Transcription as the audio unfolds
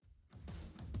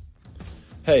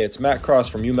Hey, it's Matt Cross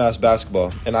from UMass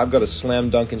Basketball, and I've got a slam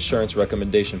dunk insurance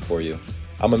recommendation for you.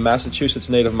 I'm a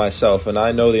Massachusetts native myself, and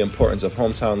I know the importance of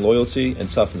hometown loyalty and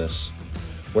toughness.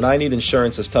 When I need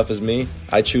insurance as tough as me,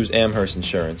 I choose Amherst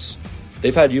Insurance.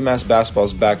 They've had UMass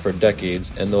Basketball's back for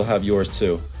decades, and they'll have yours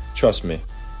too. Trust me.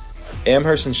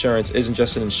 Amherst Insurance isn't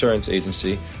just an insurance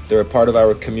agency, they're a part of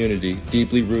our community,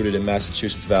 deeply rooted in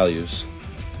Massachusetts values.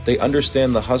 They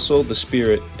understand the hustle, the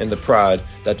spirit, and the pride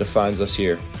that defines us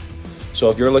here. So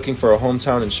if you're looking for a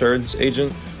hometown insurance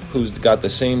agent who's got the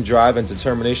same drive and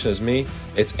determination as me,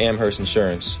 it's Amherst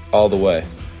Insurance, all the way.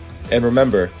 And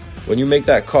remember, when you make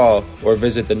that call or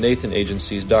visit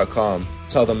thenathanagencies.com,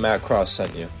 tell them Matt Cross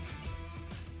sent you.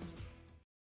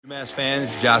 UMass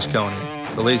fans, Josh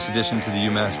Coney, the latest addition to the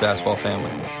UMass basketball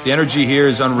family. The energy here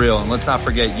is unreal, and let's not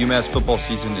forget UMass football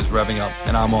season is revving up,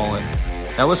 and I'm all in.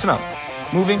 Now listen up,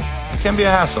 moving can be a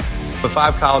hassle, but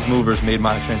 5 college movers made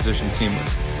my transition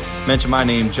seamless. Mention my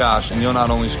name, Josh, and you'll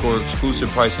not only score exclusive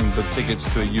pricing, but tickets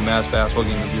to a UMass basketball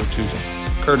game of your choosing,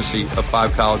 courtesy of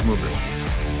 5 college movers.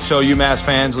 So UMass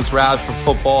fans, let's rally for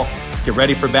football, get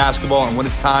ready for basketball, and when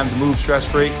it's time to move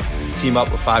stress-free, team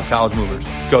up with 5 college movers.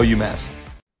 Go UMass.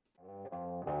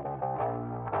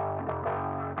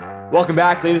 Welcome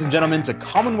back, ladies and gentlemen, to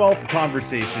Commonwealth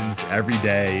Conversations,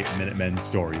 Everyday Minutemen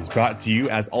Stories, brought to you,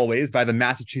 as always, by the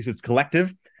Massachusetts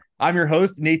Collective. I'm your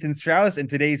host, Nathan Strauss, and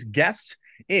today's guest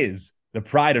is the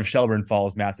pride of Shelburne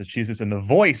Falls, Massachusetts, and the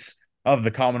voice of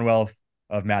the Commonwealth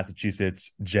of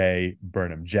Massachusetts, Jay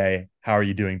Burnham. Jay, how are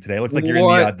you doing today? Looks like you're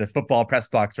in the football press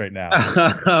box right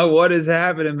now. What is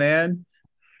happening, man?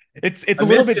 It's a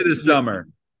little bit this summer.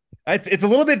 It's a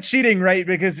little bit cheating, right?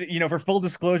 Because, for full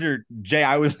disclosure, Jay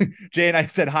and I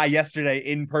said hi yesterday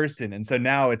in person, and so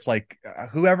now it's like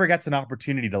whoever gets an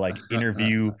opportunity to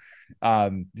interview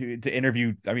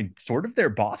sort of their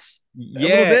boss.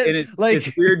 Yeah, and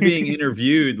it's weird being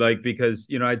interviewed, because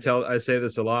I say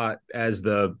this a lot as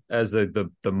the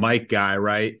mic guy,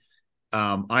 right?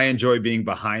 I enjoy being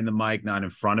behind the mic, not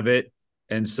in front of it.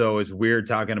 And so it's weird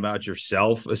talking about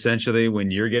yourself essentially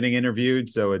when you're getting interviewed.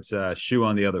 So it's a shoe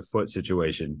on the other foot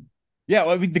situation. Yeah,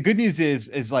 well, the good news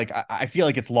is I feel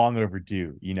like it's long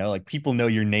overdue. People know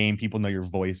your name, people know your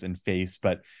voice and face,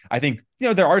 but I think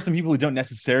there are some people who don't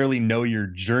necessarily know your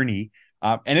journey,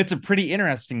 and it's a pretty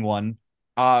interesting one.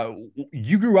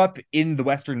 You grew up in the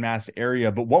Western Mass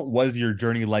area, but what was your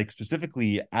journey like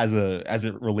specifically as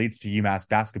it relates to UMass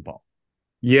basketball?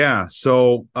 Yeah,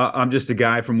 so I'm just a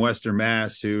guy from Western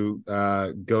Mass who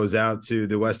goes out to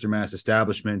the Western Mass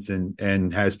establishments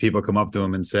and has people come up to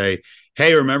him and say,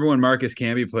 "Hey, remember when Marcus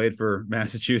Camby played for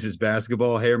Massachusetts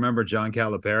basketball? Hey, remember John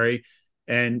Calipari?"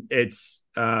 And it's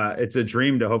a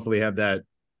dream to hopefully have that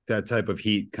type of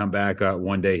heat come back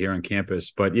one day here on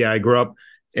campus. But yeah, I grew up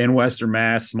in Western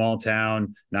Mass, small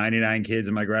town, 99 kids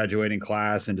in my graduating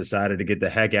class, and decided to get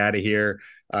the heck out of here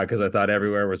because I thought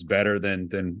everywhere was better than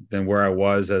where I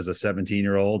was as a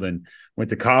 17-year-old, and went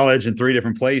to college in 3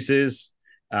 different places.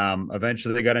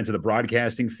 Eventually got into the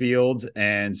broadcasting field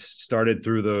and started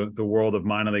through the world of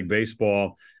minor league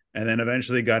baseball, and then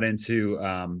eventually got into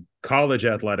college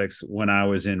athletics when I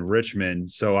was in Richmond.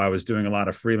 So I was doing a lot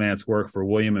of freelance work for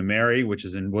William & Mary, which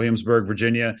is in Williamsburg,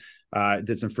 Virginia.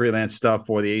 Did some freelance stuff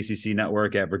for the ACC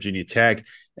network at Virginia Tech.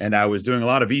 And I was doing a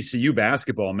lot of ECU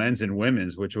basketball, men's and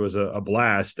women's, which was a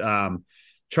blast.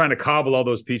 Trying to cobble all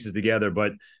those pieces together.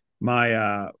 But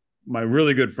my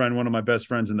really good friend, one of my best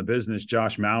friends in the business,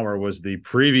 Josh Maurer, was the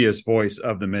previous voice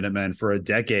of the Minutemen for a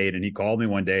decade. And he called me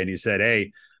one day and he said,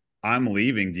 "Hey, I'm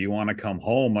leaving. Do you want to come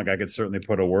home? I could certainly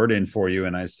put a word in for you."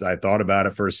 And I thought about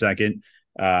it for a second,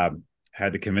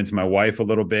 had to convince my wife a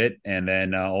little bit. And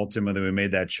then ultimately we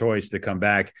made that choice to come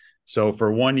back. So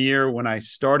for 1 year when I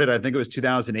started, I think it was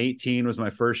 2018 was my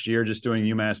first year just doing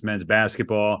UMass men's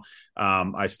basketball.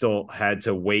 I still had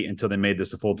to wait until they made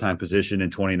this a full-time position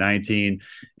in 2019.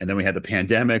 And then we had the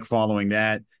pandemic following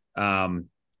that.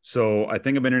 So I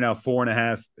think I've been here now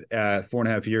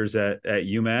 4.5 years at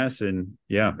UMass, and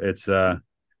yeah,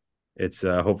 it's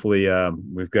hopefully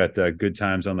we've got good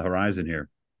times on the horizon here.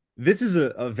 This is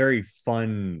a very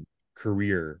fun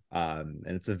career, and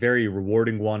it's a very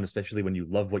rewarding one, especially when you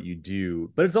love what you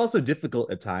do. But it's also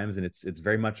difficult at times, and it's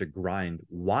very much a grind.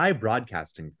 Why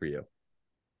broadcasting for you?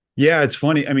 Yeah, it's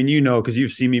funny. I mean, because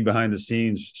you've seen me behind the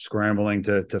scenes scrambling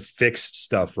to fix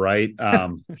stuff, right?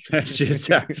 That's just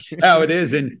how it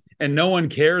is. And no one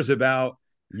cares about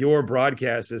your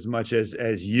broadcast as much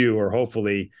as you, or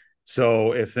hopefully.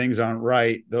 So if things aren't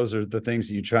right, those are the things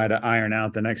that you try to iron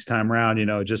out the next time around.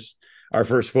 Just our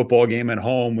first football game at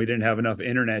home, we didn't have enough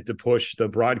internet to push the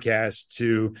broadcast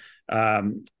to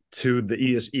to the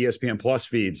ESPN Plus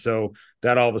feed. So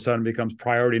that all of a sudden becomes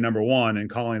priority number one, and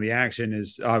calling the action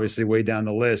is obviously way down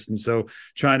the list. And so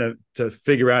trying to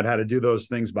figure out how to do those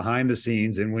things behind the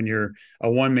scenes. And when you're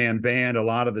a one-man band, a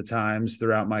lot of the times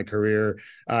throughout my career,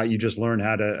 you just learn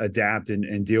how to adapt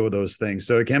and deal with those things.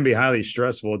 So it can be highly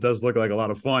stressful. It does look like a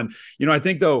lot of fun. I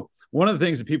think though, one of the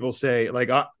things that people say, like,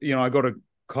 I go to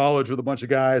college with a bunch of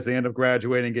guys, they end up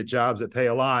graduating, get jobs that pay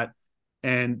a lot,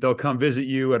 and they'll come visit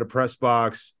you at a press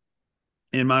box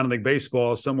in minor league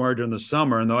baseball somewhere during the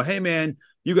summer, and they'll, hey man,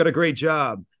 you got a great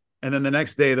job. And then the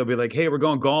next day they'll be like, hey, we're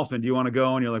going golfing. Do you want to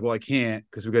go? And you're like, well, I can't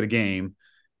because we got a game.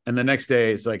 And the next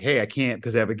day it's like, hey, I can't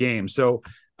because I have a game. So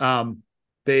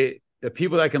the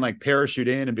people that can like parachute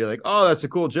in and be like, oh, that's a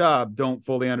cool job, don't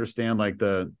fully understand like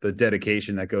the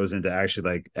dedication that goes into actually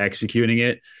like executing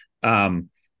it.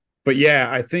 But yeah,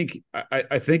 I think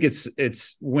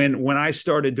it's when I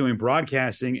started doing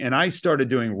broadcasting and I started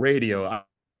doing radio,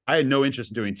 I had no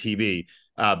interest in doing TV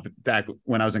back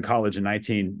when I was in college in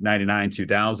 1999,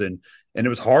 2000, and it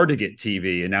was hard to get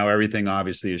TV. And now everything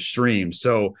obviously is streamed.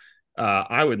 So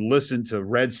I would listen to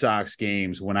Red Sox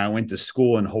games when I went to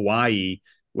school in Hawaii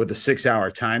with a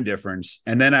 6-hour time difference.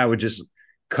 And then I would just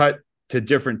cut to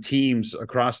different teams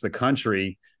across the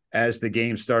country as the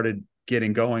game started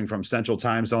getting going from Central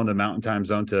Time Zone to Mountain Time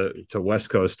Zone to West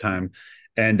Coast time.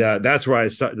 And that's where I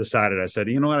decided. I said,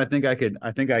 you know what, I think I could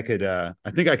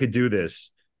do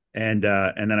this, and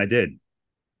then I did,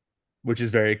 which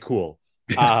is very cool.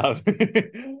 And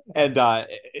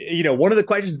one of the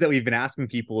questions that we've been asking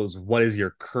people is, what is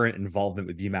your current involvement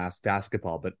with UMass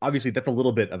basketball? But obviously, that's a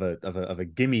little bit of a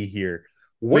gimme here.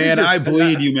 I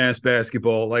bleed UMass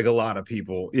basketball like a lot of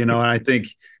people, and I think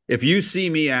if you see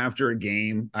me after a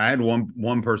game, I had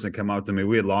one person come up to me.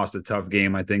 We had lost a tough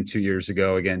game, I think 2 years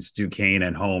ago against Duquesne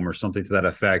at home or something to that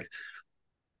effect.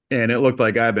 And it looked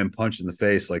like I'd been punched in the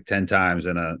face like 10 times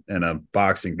in a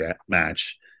boxing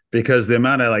match, because the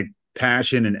amount of like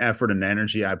passion and effort and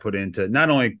energy I put into not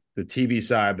only the TV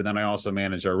side, but then I also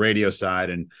manage our radio side.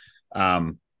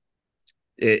 And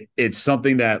it's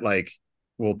something that like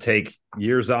will take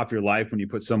years off your life when you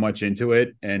put so much into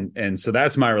it. And so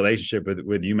that's my relationship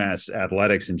with UMass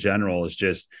athletics in general, is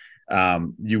just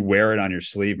you wear it on your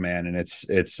sleeve, man. And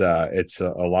it's a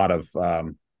lot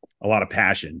of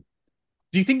passion.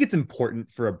 Do you think it's important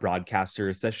for a broadcaster,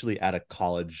 especially at a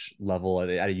college level,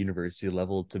 at a university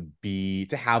level,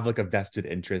 to have like a vested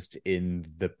interest in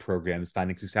the program's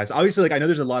finding success? Obviously, like I know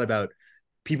there's a lot about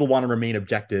people want to remain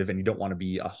objective and you don't want to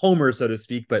be a homer, so to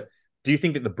speak, but do you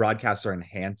think that the broadcasts are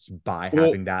enhanced by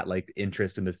having that like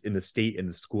interest in the state and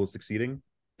the school succeeding?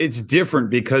 It's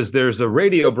different because there's a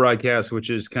radio broadcast,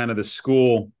 which is kind of the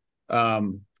school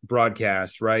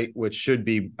broadcast, right? Which should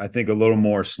be, I think, a little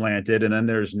more slanted. And then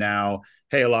there's now,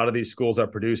 hey, a lot of these schools are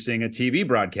producing a TV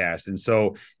broadcast. And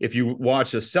so if you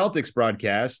watch a Celtics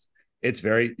broadcast, it's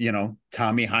very,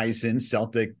 Tommy Heisen,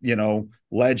 Celtic,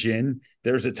 legend.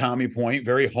 There's a Tommy Point,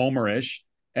 very homerish.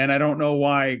 And I don't know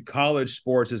why college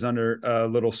sports is under a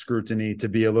little scrutiny to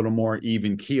be a little more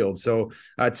even keeled. So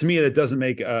to me, that doesn't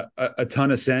make a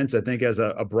ton of sense. I think as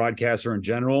a broadcaster in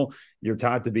general, you're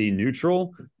taught to be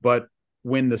neutral, but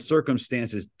when the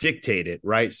circumstances dictate it,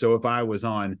 right? So if I was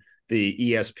on the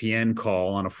ESPN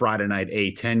call on a Friday night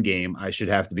A10 game, I should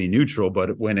have to be neutral.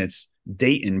 But when it's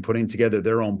Dayton putting together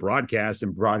their own broadcast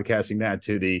and broadcasting that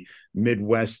to the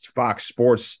Midwest Fox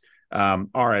Sports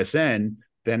RSN,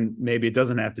 then maybe it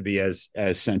doesn't have to be as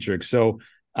centric. So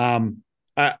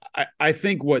I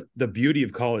think what the beauty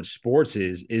of college sports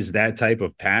is that type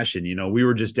of passion. We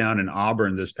were just down in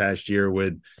Auburn this past year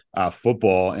with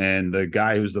football, and the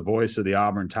guy who's the voice of the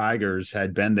Auburn Tigers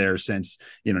had been there since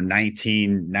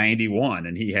 1991,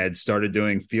 and he had started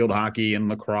doing field hockey and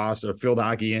lacrosse, or field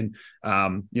hockey and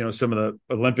some of the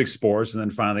Olympic sports, and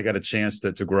then finally got a chance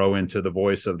to grow into the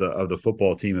voice of the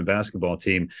football team and basketball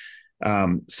team.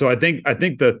 So I think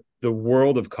that the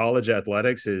world of college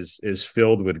athletics is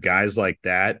filled with guys like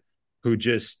that who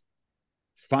just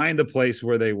find the place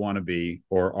where they want to be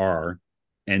or are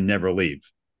and never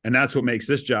leave. And that's what makes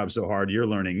this job so hard. You're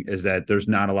learning is that there's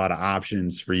not a lot of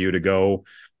options for you to go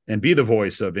and be the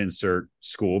voice of insert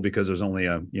school, because there's only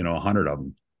 100 of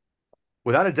them.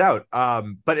 Without a doubt.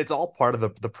 But it's all part of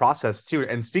the process too.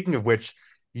 And speaking of which,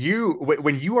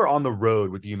 when you are on the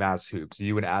road with UMass Hoops,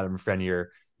 you and Adam Frenier,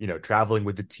 traveling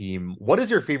with the team, what is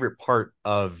your favorite part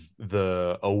of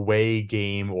the away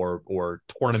game or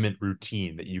tournament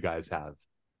routine that you guys have?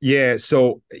 Yeah.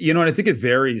 So, and I think it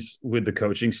varies with the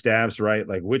coaching staffs, right?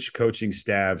 Like which coaching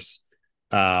staffs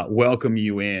welcome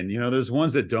you in. There's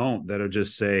ones that don't, that are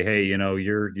just say, hey,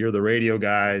 you're the radio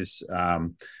guys.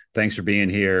 Thanks for being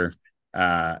here.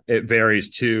 It varies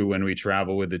too when we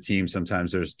travel with the team.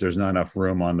 Sometimes there's not enough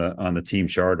room on the team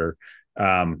charter.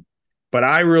 But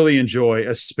I really enjoy,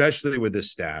 especially with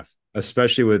this staff,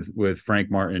 especially with Frank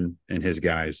Martin and his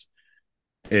guys,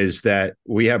 is that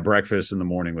we have breakfast in the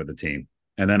morning with the team.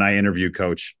 And then I interview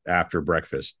coach after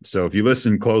breakfast. So if you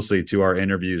listen closely to our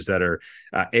interviews that are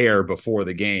air before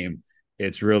the game,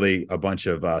 it's really a bunch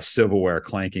of silverware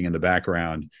clanking in the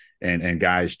background and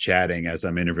guys chatting as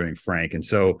I'm interviewing Frank. And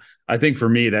so I think for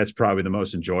me, that's probably the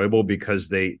most enjoyable because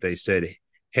they said,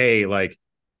 hey, like,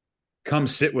 come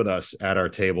sit with us at our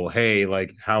table. Hey,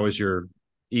 like, how was your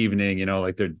evening? You know,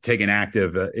 like they're taking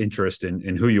active interest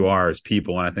in who you are as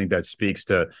people. And I think that speaks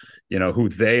to, you know, who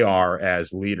they are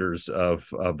as leaders of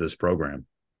this program.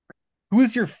 Who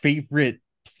is your favorite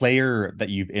player that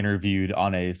you've interviewed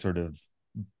on a sort of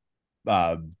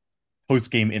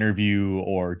post-game interview,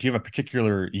 or do you have a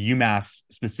particular UMass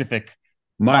specific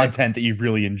content that you've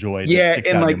really enjoyed that sticks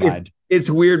out in your mind? It's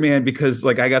weird, man, because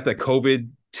like I got the COVID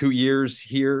 2 years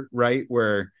here, right,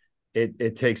 where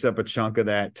it takes up a chunk of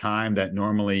that time that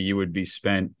normally you would be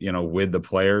spent, you know, with the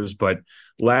players. But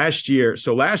last year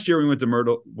we went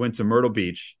to Myrtle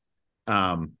Beach.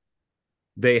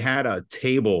 They had a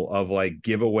table of like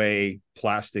giveaway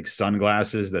plastic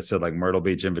sunglasses that said like Myrtle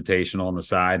Beach Invitational on the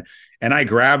side. And I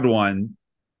grabbed one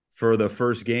for the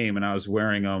first game and I was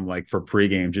wearing them like for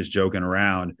pregame, just joking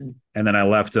around. And then I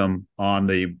left them on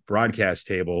the broadcast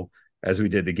table as we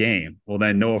did the game. Well,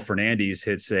 then Noah Fernandes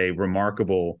hits a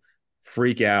remarkable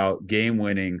freak out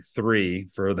game-winning 3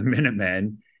 for the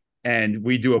Minutemen. And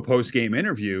we do a post-game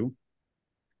interview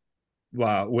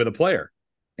with a player.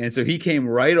 And so he came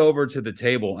right over to the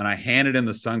table and I handed him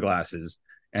the sunglasses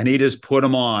and he just put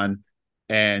them on.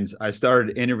 And I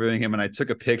started interviewing him and I took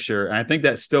a picture. And I think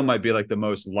that still might be like the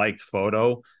most liked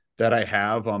photo that I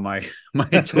have on my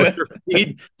Twitter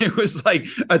feed. It was like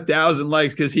 1,000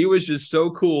 likes because he was just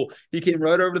so cool. He came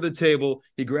right over to the table.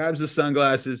 He grabs the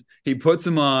sunglasses, he puts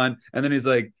them on, and then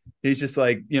he's just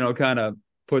like, you know, kind of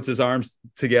puts his arms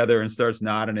together and starts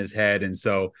nodding his head. And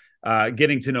so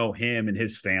getting to know him and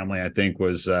his family, I think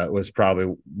was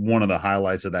probably one of the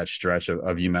highlights of that stretch of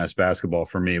UMass basketball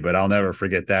for me. But I'll never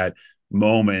forget that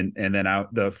moment. And then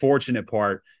the fortunate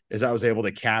part is I was able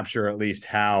to capture at least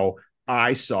how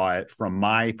I saw it from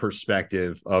my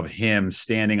perspective of him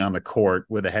standing on the court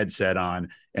with a headset on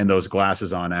and those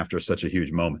glasses on after such a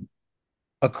huge moment.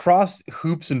 Across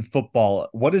hoops and football,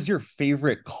 what is your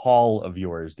favorite call of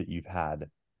yours that you've had?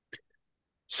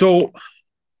 So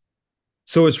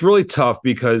it's really tough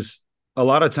because a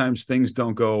lot of times things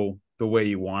don't go the way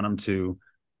you want them to.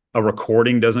 A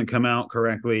recording doesn't come out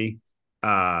correctly.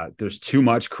 There's too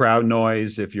much crowd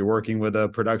noise if you're working with a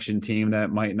production team that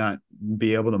might not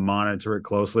be able to monitor it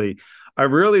closely. I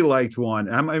really liked one.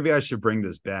 Maybe I should bring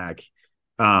this back.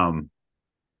 When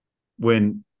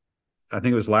I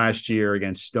think it was last year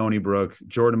against Stony Brook,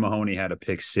 Jordan Mahoney had a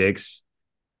pick 6.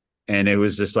 And it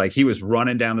was just like he was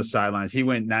running down the sidelines. He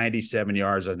went 97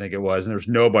 yards, I think it was, and there's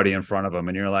nobody in front of him.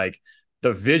 And you're like,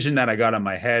 the vision that I got in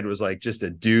my head was like just a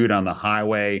dude on the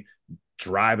highway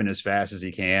driving as fast as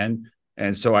he can.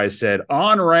 And so I said,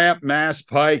 on ramp, Mass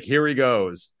Pike, here he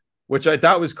goes, which I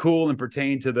thought was cool and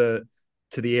pertained to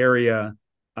the area.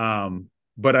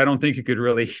 But I don't think you could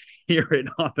really hear it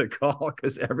on the call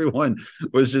because everyone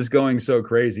was just going so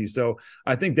crazy. So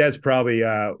I think that's probably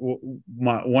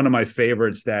one of my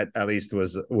favorites that at least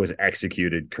was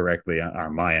executed correctly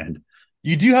on my end.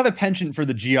 You do have a penchant for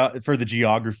the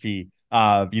geography.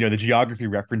 The geography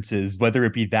references, whether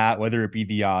it be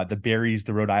the berries,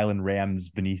 the Rhode Island Rams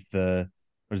beneath the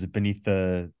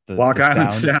Lock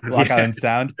Island Sound. Lock Island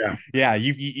Sound. Yeah.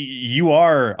 You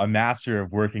are a master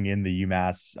of working in the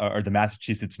UMass or the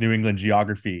Massachusetts New England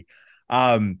geography.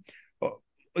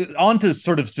 On to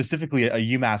sort of specifically a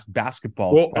UMass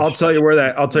basketball. Well, question. I'll tell you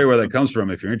where that comes from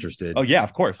if you're interested. Oh yeah,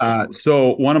 of course.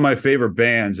 So one of my favorite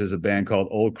bands is a band called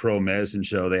Old Crow Medicine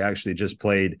Show. They actually just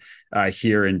played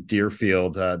here in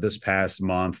Deerfield this past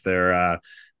month. They're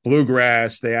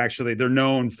bluegrass. They're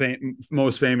known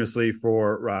most famously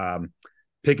for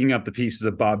picking up the pieces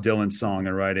of Bob Dylan's song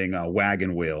and writing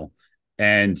Wagon Wheel.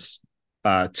 And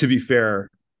to be fair,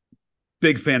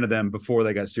 big fan of them before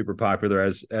they got super popular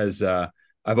as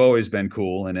I've always been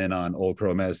cool and in on Old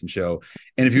Crow Medicine Show.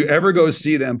 And if you ever go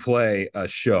see them play a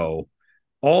show,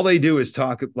 all they do is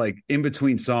talk, like in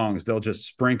between songs, they'll just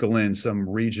sprinkle in some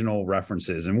regional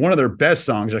references. And one of their best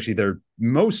songs, actually their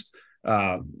most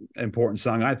important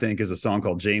song, I think, is a song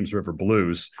called James River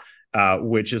Blues,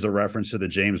 which is a reference to the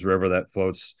James River that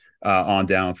floats on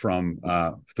down from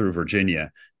through Virginia.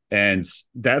 And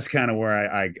that's kind of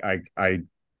where I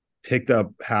picked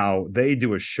up how they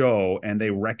do a show and they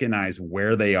recognize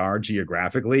where they are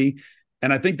geographically.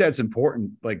 And I think that's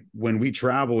important. Like when we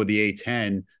travel with the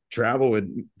A10, travel with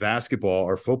basketball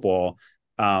or football,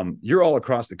 you're all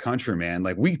across the country, man.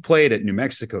 Like we played at New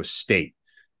Mexico State,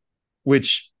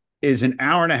 which is an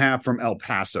hour and a half from El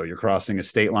Paso. You're crossing a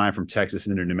state line from Texas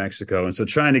into New Mexico. And so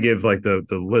trying to give like the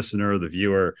listener, the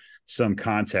viewer, some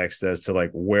context as to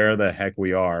like where the heck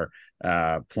we are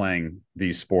playing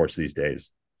these sports these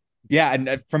days. Yeah,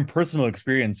 and from personal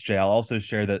experience, Jay, I'll also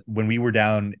share that when we were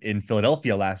down in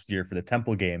Philadelphia last year for the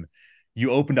Temple game, you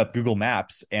opened up Google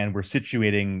Maps and we're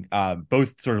situating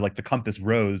both sort of like the compass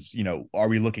rose, are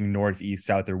we looking north, east,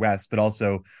 south, or west, but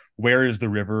also where is the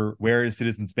river, where is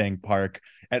Citizens Bank Park,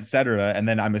 et cetera. And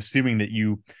then I'm assuming that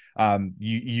you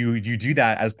do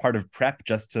that as part of prep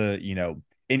just to,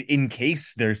 in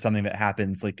case there's something that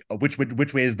happens, like which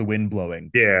way is the wind blowing?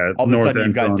 Yeah. All of a sudden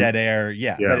you've got dead air.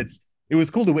 Yeah. But it was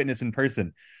cool to witness in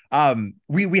person.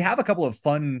 We have a couple of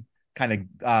fun kind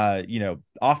of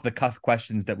off the cuff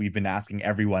questions that we've been asking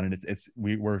everyone, and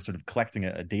we're sort of collecting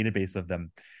a database of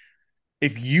them.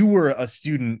 If you were a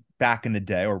student back in the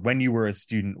day, or when you were a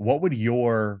student, what would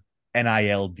your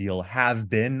NIL deal have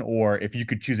been? Or if you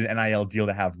could choose an NIL deal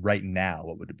to have right now,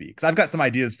 what would it be? Because I've got some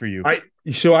ideas for you.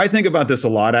 So I think about this a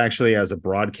lot actually as a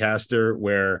broadcaster,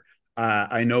 where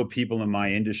I know people in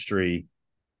my industry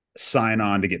sign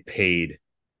on to get paid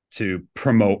to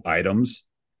promote items,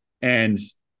 and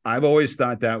I've always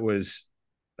thought that was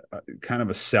kind of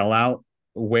a sellout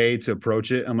way to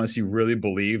approach it, unless you really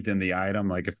believed in the item.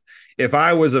 Like if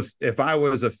I was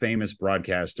a famous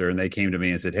broadcaster and they came to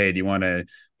me and said, "Hey, do you want to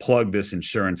plug this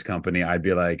insurance company?" I'd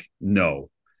be like, "No,"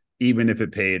 even if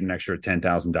it paid an extra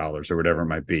 $10,000 or whatever it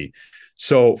might be.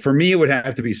 So for me, it would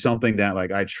have to be something that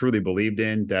like I truly believed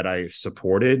in, that I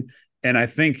supported. And I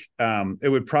think it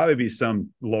would probably be some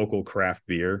local craft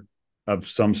beer of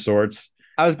some sorts.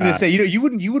 I was going to say, you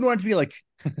wouldn't want it to be like,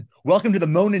 "Welcome to the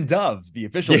Moan and Dove, the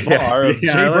official bar of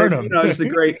Jay Burnham." It's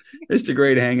a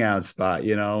great hangout spot,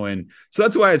 and so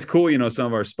that's why it's cool. Some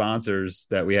of our sponsors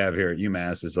that we have here at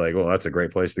UMass is like, well, that's a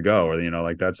great place to go, or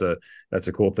like that's a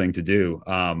cool thing to do.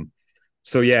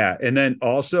 So yeah, and then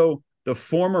also the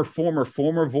former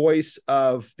voice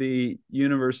of the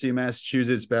University of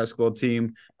Massachusetts basketball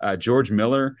team, George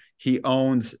Miller. He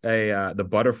owns the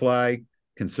Butterfly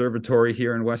Conservatory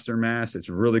here in Western Mass. It's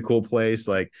a really cool place.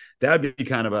 Like that'd be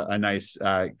kind of a nice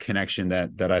connection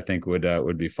that I think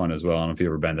would be fun as well. I don't know if you've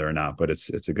ever been there or not, but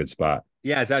it's a good spot.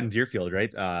 Yeah, it's out in Deerfield,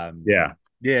 right? Yeah,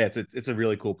 it's a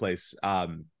really cool place.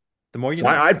 The more you know.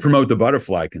 I'd promote the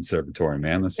Butterfly Conservatory,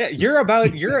 man. You're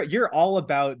all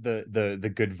about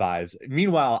the good vibes.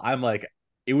 Meanwhile, I'm like,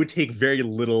 it would take very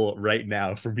little right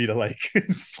now for me to like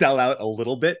sell out a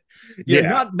little bit.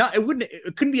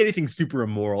 It couldn't be anything super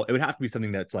immoral. It would have to be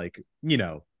something that's like,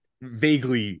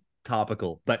 vaguely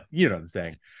topical, but you know what I'm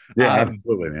saying. Yeah,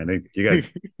 absolutely, man. You got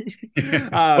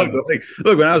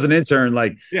look, when I was an intern,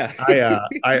 like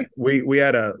we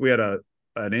had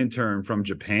an intern from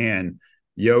Japan,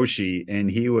 Yoshi, and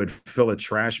he would fill a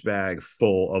trash bag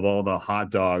full of all the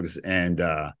hot dogs and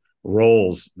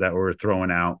rolls that we were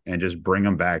throwing out and just bring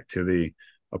them back to the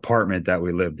apartment that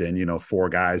we lived in, 4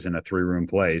 guys in a 3-room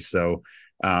place. So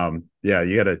you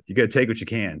gotta take what you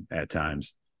can at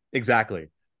times. Exactly.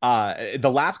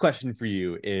 The last question for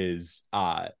you is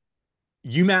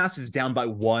UMass is down by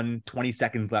 20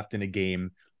 seconds left in a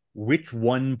game. Which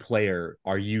one player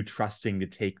are you trusting to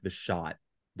take the shot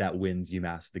that wins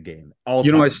UMass the game?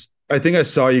 I think I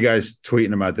saw you guys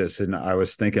tweeting about this, and I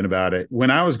was thinking about it. When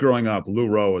I was growing up, Lou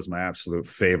Rowe was my absolute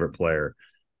favorite player.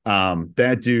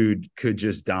 That dude could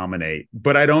just dominate,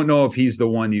 but I don't know if he's the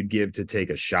one you'd give to take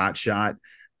a shot.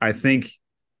 I think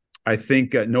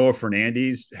Noah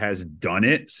Fernandes has done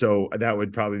it, so that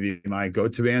would probably be my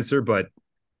go-to answer. But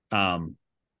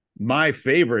my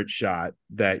favorite shot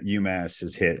that UMass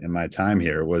has hit in my time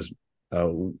here was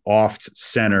a oft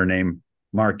center named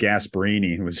Mark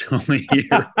Gasparini, who was only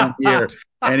here 1 year,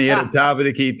 and he had a top of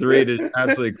the key 3 to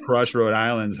absolutely crush Rhode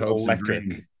Island's hopes and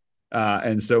dreams.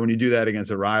 And so when you do that against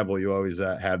a rival, you always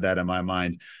have that in my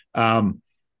mind.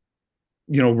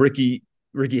 Ricky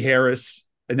Harris,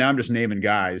 and now I'm just naming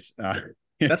guys.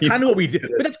 That's kind of what we do.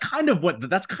 But that's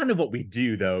kind of what we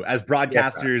do though, as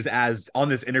broadcasters, as on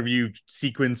this interview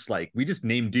sequence, like we just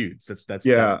name dudes. That's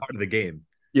part of the game.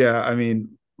 Yeah, I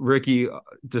mean, Ricky,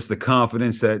 just the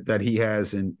confidence that he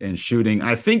has in shooting.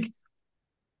 I think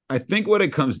what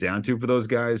it comes down to for those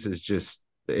guys is just,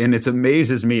 and it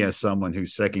amazes me as someone who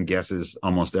second guesses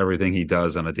almost everything he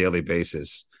does on a daily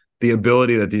basis, the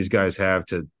ability that these guys have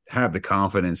to have the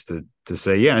confidence to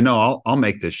say, yeah, no, I'll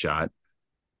make this shot.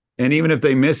 And even if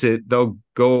they miss it, they'll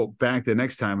go back the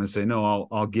next time and say, no,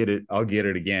 I'll get it. I'll get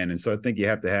it again. And so I think you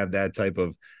have to have that type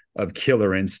of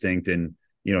killer instinct. And,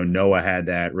 Noah had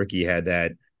that, Ricky had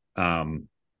that.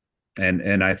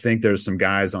 And I think there's some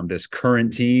guys on this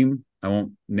current team. I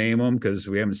won't name them because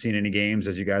we haven't seen any games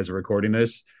as you guys are recording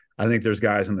this. I think there's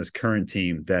guys on this current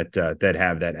team that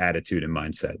have that attitude and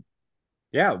mindset.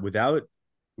 Yeah, without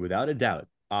a doubt.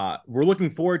 We're looking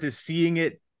forward to seeing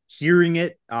it, hearing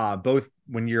it, both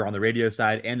when you're on the radio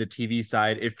side and the TV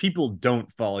side. If people don't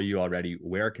follow you already,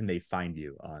 where can they find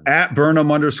you on? At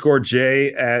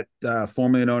Burnham_J at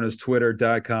formerly known as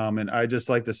Twitter.com. And I just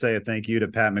like to say a thank you to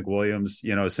Pat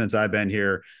McWilliams. Since I've been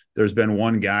here, there's been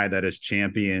one guy that has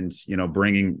championed,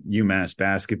 bringing UMass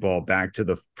basketball back to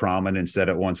the prominence that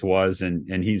it once was.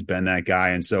 And he's been that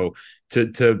guy. And so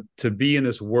to be in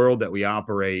this world that we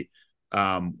operate,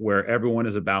 where everyone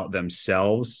is about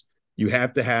themselves, you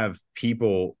have to have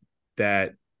people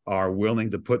that are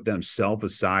willing to put themselves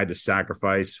aside to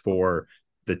sacrifice for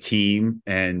the team.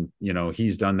 And,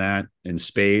 he's done that in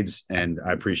spades. And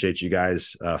I appreciate you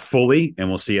guys fully. And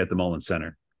we'll see you at the Mullen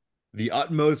Center. The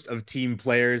utmost of team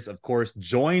players, of course,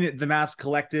 join the Mass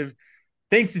Collective.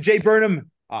 Thanks to Jay Burnham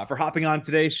for hopping on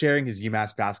today, sharing his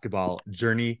UMass basketball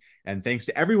journey. And thanks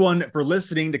to everyone for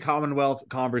listening to Commonwealth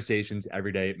Conversations,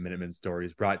 Everyday Minutemen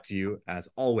Stories, brought to you, as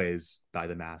always, by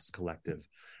the Mass Collective.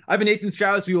 I've been Nathan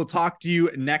Strauss. We will talk to you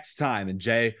next time. And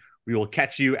Jay, we will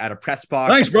catch you at a press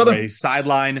box. Thanks, brother. Or a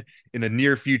sideline in the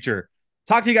near future.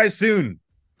 Talk to you guys soon.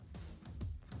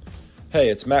 Hey,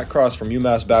 it's Matt Cross from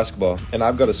UMass Basketball, and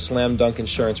I've got a slam dunk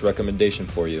insurance recommendation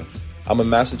for you. I'm a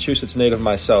Massachusetts native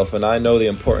myself, and I know the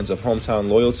importance of hometown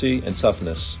loyalty and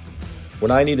toughness.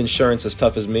 When I need insurance as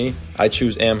tough as me, I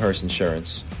choose Amherst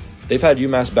Insurance. They've had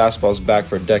UMass Basketball's back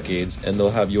for decades, and they'll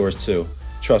have yours too.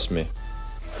 Trust me.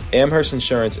 Amherst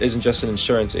Insurance isn't just an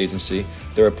insurance agency,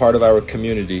 they're a part of our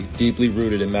community, deeply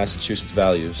rooted in Massachusetts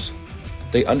values.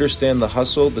 They understand the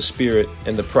hustle, the spirit,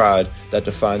 and the pride that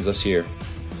defines us here.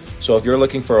 So if you're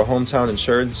looking for a hometown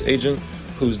insurance agent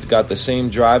who's got the same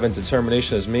drive and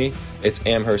determination as me, it's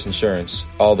Amherst Insurance,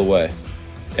 all the way.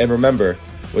 And remember,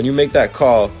 when you make that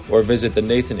call or visit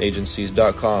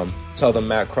thenathanagencies.com, tell them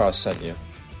Matt Cross sent you.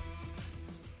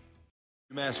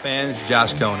 UMass fans,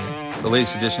 Josh Coney, the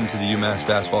latest addition to the UMass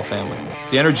basketball family.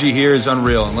 The energy here is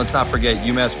unreal, and let's not forget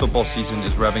UMass football season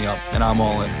is revving up, and I'm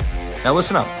all in. Now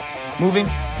listen up. Moving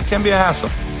can be a hassle,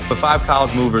 but 5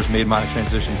 college movers made my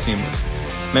transition seamless.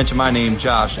 Mention my name,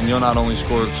 Josh, and you'll not only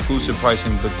score exclusive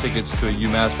pricing, but tickets to a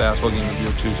UMass basketball game of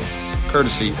your choosing,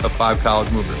 courtesy of 5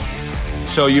 college movers.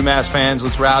 So UMass fans,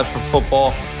 let's rally for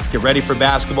football, get ready for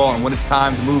basketball, and when it's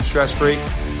time to move stress-free,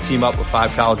 team up with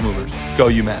 5 college movers. Go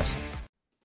UMass.